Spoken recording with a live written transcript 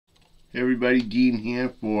Hey everybody, Dean here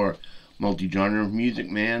for Multi-Genre Music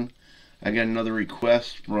Man. I got another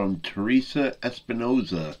request from Teresa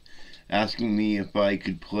Espinoza asking me if I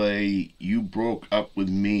could play You Broke Up With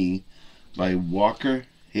Me by Walker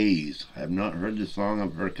Hayes. I have not heard this song.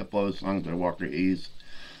 I've heard a couple other songs by Walker Hayes.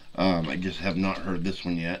 I just have not heard this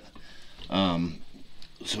one yet.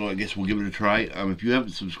 So I guess we'll give it a try. If you haven't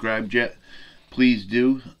subscribed yet, please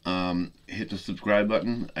do. Hit the subscribe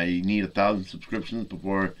button. I need 1,000 subscriptions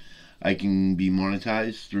before I can be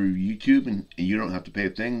monetized through YouTube, and you don't have to pay a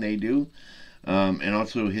thing, they do. And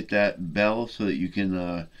also hit that bell so that you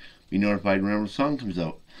can be notified whenever a song comes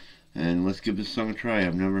out. And let's give this song a try.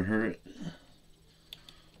 I've never heard it.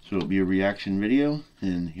 So it'll be a reaction video,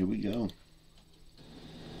 and here we go.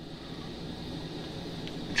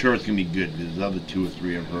 I'm sure it's going to be good, because the other 2 or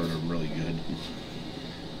 3 I've heard are really good.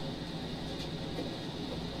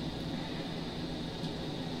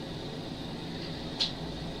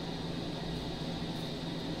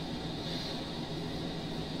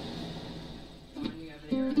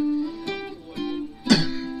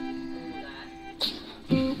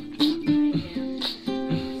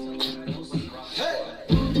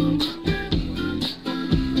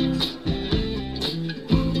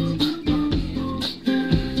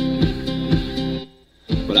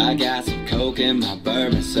 Well, I got some coke in my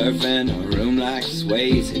bourbon, surfing a room like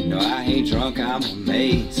Swayze. No, I ain't drunk, I'm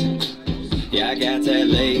amazing. Yeah, I got that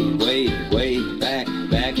laid way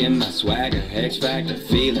back in my swagger. X Factor,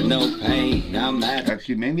 feeling no pain. I'm at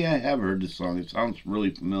Actually, maybe I have heard this song. It sounds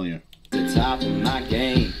really familiar. the top of my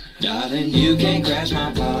game. Darling, you can't crash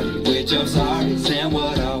my party with your sorries and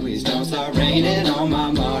what always. Don't start raining on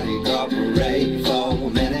my Mardi Gras parade for a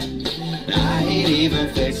minute. I ain't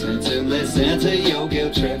even fixing to listen to your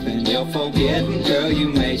guilt tripping. You're forgetting, girl, you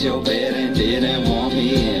made your bed and didn't want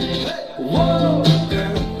me in it. Whoa,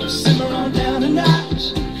 girl, simmer on down a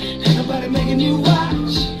notch. Ain't nobody making you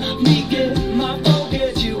watch me get my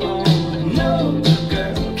forget you on. No,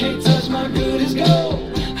 girl, can't touch my good as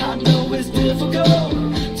gold. I know it's difficult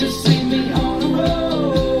to see me on the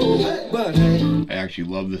road, but hey. I actually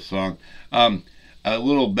love this song. A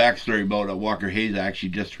little backstory about Walker Hayes. I actually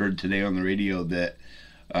just heard today on the radio that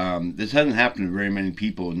this hasn't happened to very many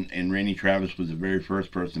people, and Randy Travis was the very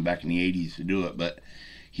first person back in the 80s to do it, but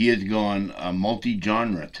he has gone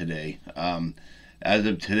multi-genre today. As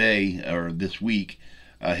of today, or this week,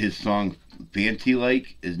 his song Fancy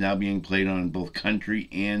Like is now being played on both country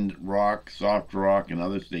and rock, soft rock, and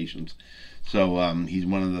other stations. So he's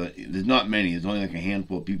one of the, there's not many, there's only like a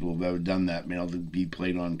handful of people who've ever done that, been able to be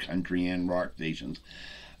played on country and rock stations.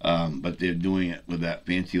 But they're doing it with that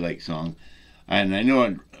Fancy Like song. And I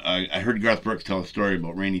know, I heard Garth Brooks tell a story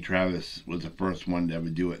about Randy Travis was the first one to ever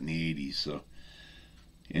do it in the 80s. So,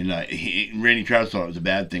 and Randy Travis thought it was a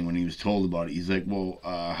bad thing when he was told about it. He's like, well,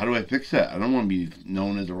 how do I fix that? I don't want to be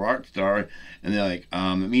known as a rock star. And they're like,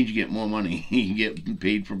 it means you get more money. You get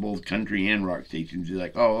paid for both country and rock stations. He's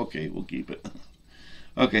like, oh, okay, we'll keep it.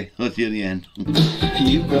 Okay, let's hear the end.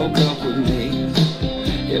 You broke up with me.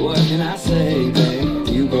 Yeah, what can I say, babe?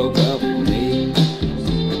 You broke up with me.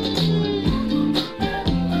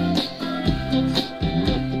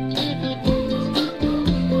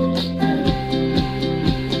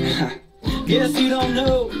 Guess you don't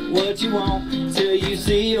know what you want till you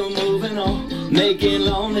see you're moving on. Making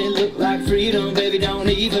lonely look like freedom, baby, don't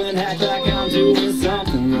even act like I'm doing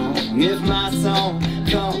something wrong. If my song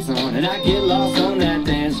comes on and I get lost on that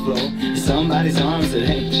dance floor, somebody's arms that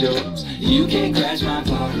ain't yours. You can't crash my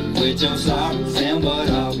party with your sorrows and what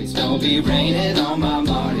always. Don't be raining on my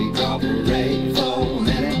Mardi Gras parade for a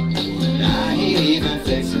minute. I ain't even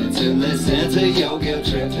fixing to listen to your guilt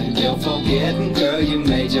tripping. You're forgetting, girl, you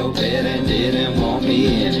made your bed and didn't want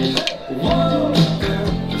me in it. Whoa,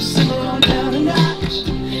 girl, simmer on down a notch.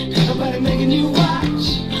 Ain't nobody making you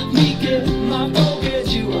watch me get my forget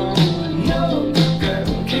you on. No, girl,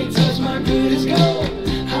 can't touch my good as gold.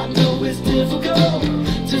 I know it's difficult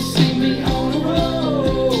to see me on the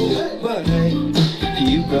road, but hey,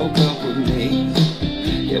 you broke up with me.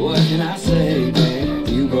 Yeah, what can I say, babe?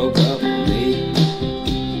 You broke up with me.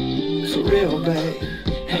 For real, babe,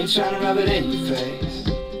 ain't trying to rub it in your face.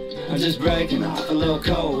 I'm just breaking off a little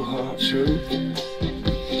cold hard truth.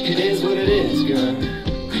 It is what it is, girl.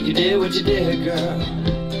 You did what you did, girl.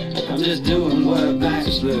 I'm just doing what a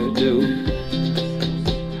bachelor do.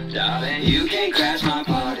 Darling, you can't crash my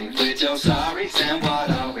party with your sorries and what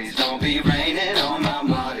always. Don't be raining on my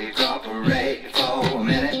Mardi Gras parade for a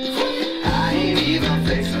minute. I ain't even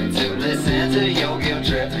fixing to listen to your guilt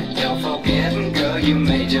tripping. You're forgetting, girl, you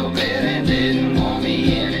made your bed and didn't want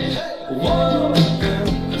me in it. Whoa,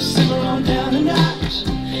 girl, simmer on down a notch.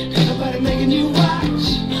 Ain't nobody making you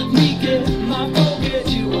watch me get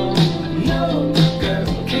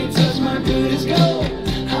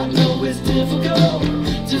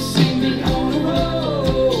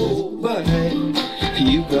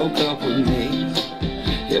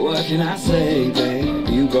what can I say, babe?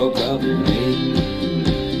 You broke up with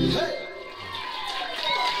me.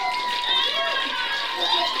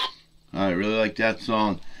 I really like that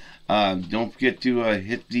song. Don't forget to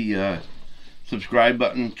hit the subscribe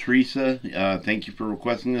button. Teresa, thank you for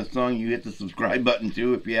requesting this song. You hit the subscribe button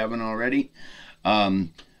too if you haven't already.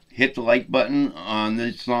 Hit the like button on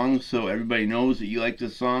this song so everybody knows that you like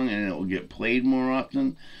this song and it will get played more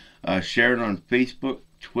often. Share it on Facebook,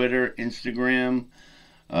 Twitter, Instagram,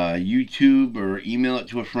 YouTube, or email it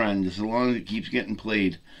to a friend, just as long as it keeps getting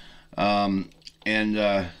played. If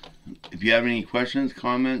you have any questions,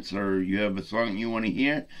 comments, or you have a song you want to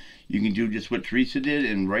hear, you can do just what Teresa did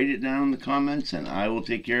and write it down in the comments, and I will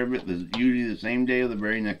take care of it, usually the same day or the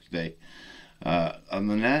very next day. Other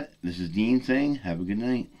than that, this is Dean saying, have a good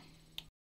night.